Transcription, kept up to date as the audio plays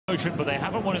But they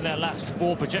haven't won in their last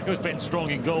four. Pacheco's been strong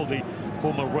in goal, the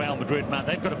former Real Madrid man.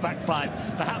 They've got a back five,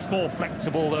 perhaps more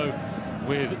flexible though,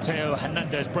 with Theo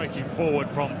Hernandez breaking forward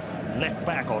from left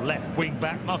back or left wing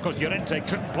back. Marcos Llorente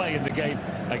couldn't play in the game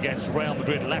against Real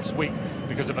Madrid last week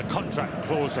because of a contract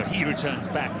clause, so he returns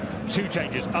back. Two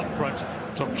changes up front.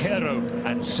 Toquero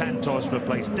and Santos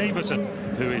replace Davison,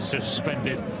 who is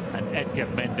suspended, and Edgar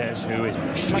Mendes, who is...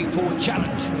 Straightforward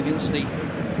challenge against the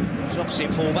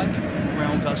opposite fullback,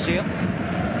 Raul Garcia.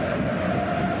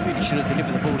 Really should have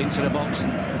delivered the ball into the box,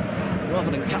 and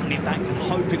rather than cutting it back and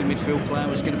hoping the midfield player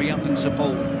was going to be up in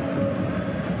support.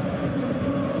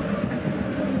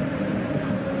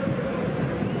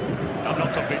 I'm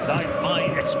not convinced. My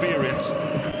experience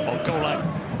of goal line.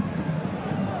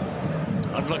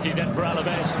 Unlucky then for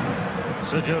Alaves.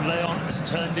 Sergio Leon has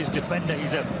turned his defender.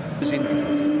 He's a...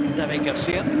 in David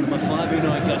Garcia, number 5,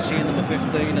 Unai Garcia, number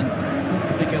 15, and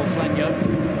Miguel Flanyo.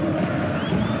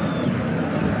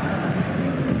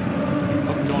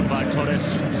 Hooked on by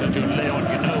Torres. Sergio Leon,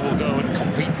 you know, will go and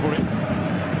compete for it.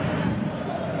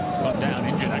 He's gone down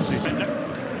injured, actually, centre.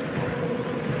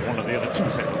 One of the other two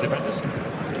central defenders.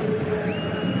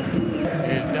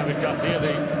 Here's David Garcia,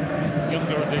 the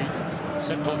younger of the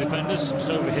central defenders.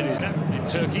 So hit his net in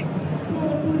Turkey.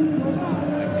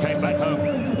 And came back home.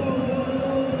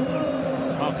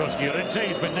 Marcos Llorente,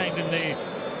 he's been named in the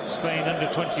Spain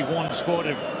under-21 squad,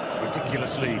 a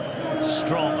ridiculously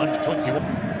strong under-21.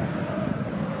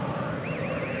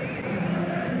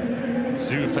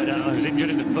 Zouhair, who's injured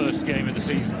in the first game of the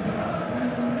season.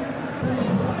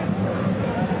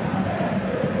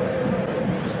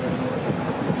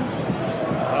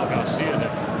 Raul Garcia, the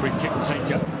free kick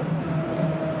taker.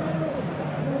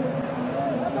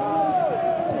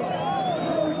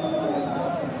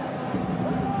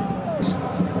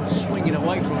 Swinging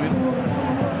away from him.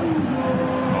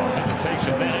 Oh,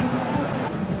 hesitation there.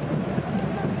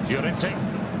 Llorente.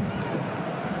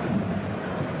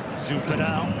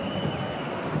 Zouhair.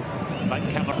 Back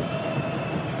camera.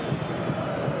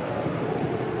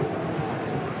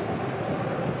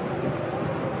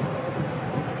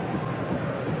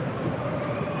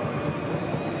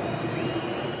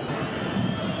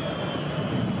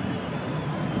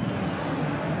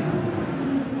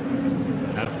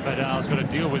 Now Feddal's got to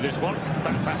deal with this one.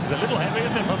 Back pass is a little heavy,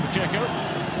 isn't it, from Pacheco?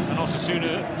 And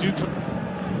Osasuna do...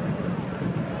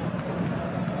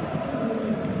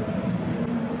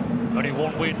 Only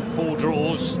one win, 4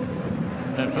 draws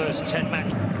in their first 10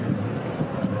 matches.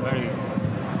 Very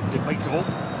debatable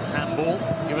handball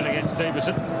given against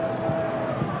Davison.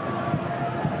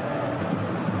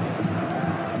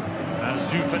 And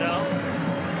Zouhair.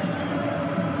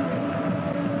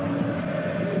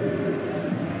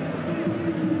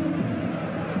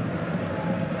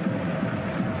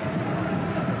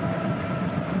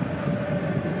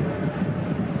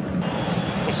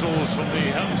 Whistles from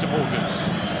the home supporters.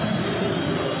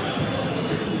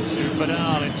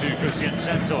 Feddal into Christian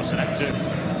Santos and out to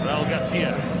Raul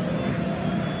Garcia.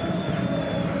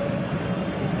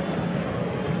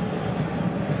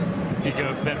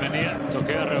 Kiko Femenia,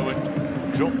 Toquero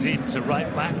had dropped into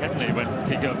right back, hadn't he, when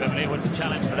Kiko Femenia went to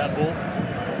challenge for that ball.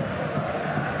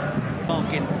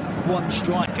 Marking one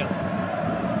striker.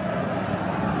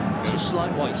 It's a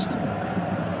slight waste.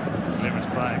 Clearance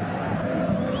back.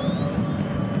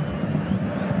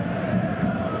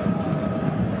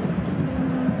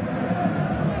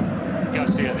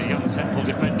 Garcia, the young central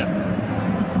defender.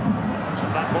 So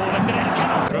that ball left it in,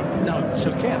 cannot. No,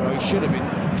 Toquero, he should have been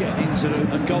getting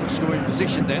into a goal-scoring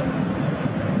position there.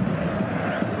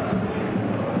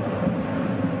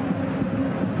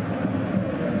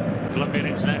 Colombian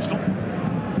international.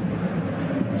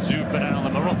 Zouhair, the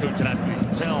Morocco international, you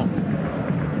can tell.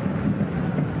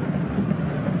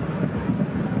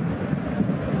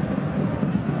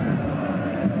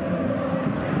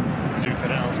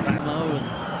 Zouhair's back.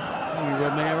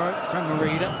 Romero from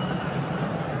Merida.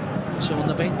 So on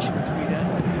the bench, could be there.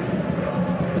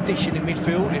 Addition in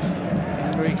midfield if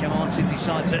Enrique Martin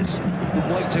decides that's the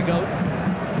way to go.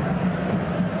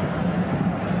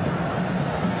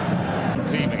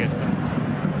 Team against them.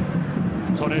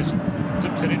 Torres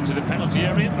dips it into the penalty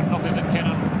area, but nothing that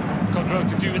Kenan Kodro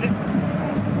could do with it.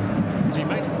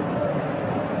 Teammate.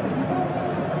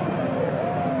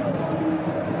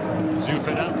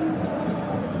 Zouhair.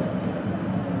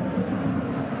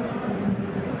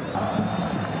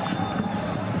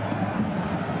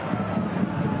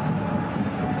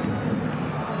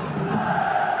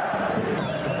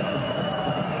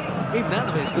 Even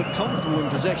Alaves look comfortable in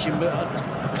possession, but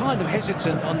are kind of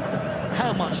hesitant on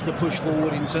how much to push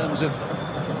forward in terms of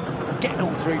getting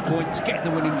all 3 points, getting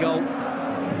the winning goal.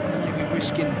 Maybe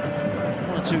risking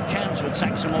one or two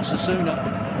counter-attacks from Osasuna.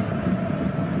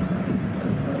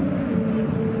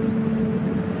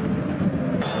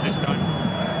 This time,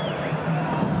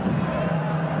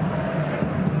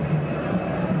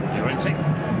 Llorente.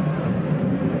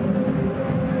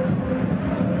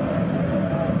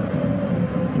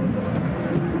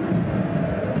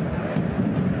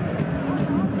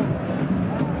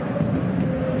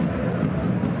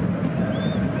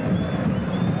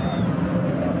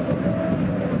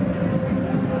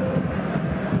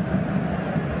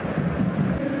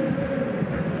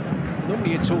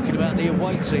 Normally you're talking about the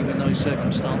away team in those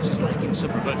circumstances, lacking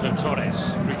some... Roberto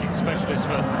Torres, free-kick specialist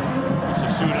for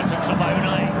Osasuna, touched on by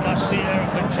Unai Garcia,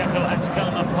 and Pacheco had to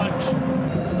come and punch.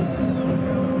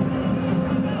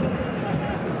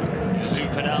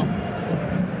 Feddal.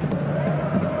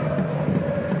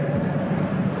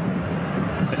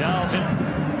 Feddal's in.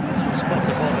 Spot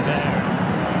a bother there.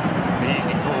 It's the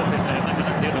easy call, isn't it? Imagine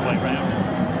that the other way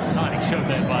round. Tiny shove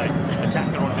there by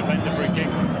attacker on defender free kick.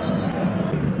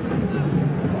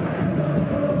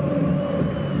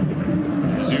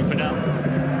 Zouhair.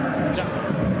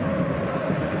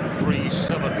 3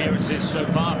 sub appearances so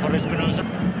far for Espinosa.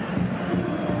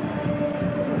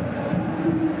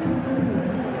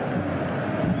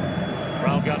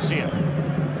 Raul Garcia,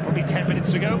 probably 10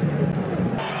 minutes ago.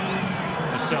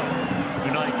 So,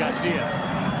 Unai Garcia.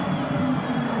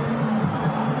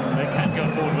 So they can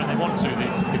go forward when they want to,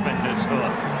 these defenders for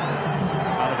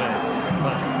Alves,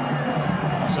 for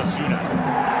Osasuna.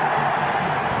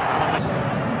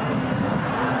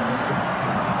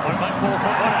 One might fall for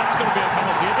one. That's going to be a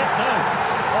penalty, is it? No.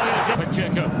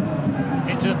 Pacheco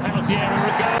into the penalty area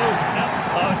it goes. No.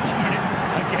 Oh, it's given it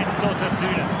against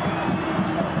Osasuna.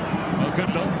 Well,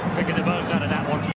 good luck picking the bones out of that one.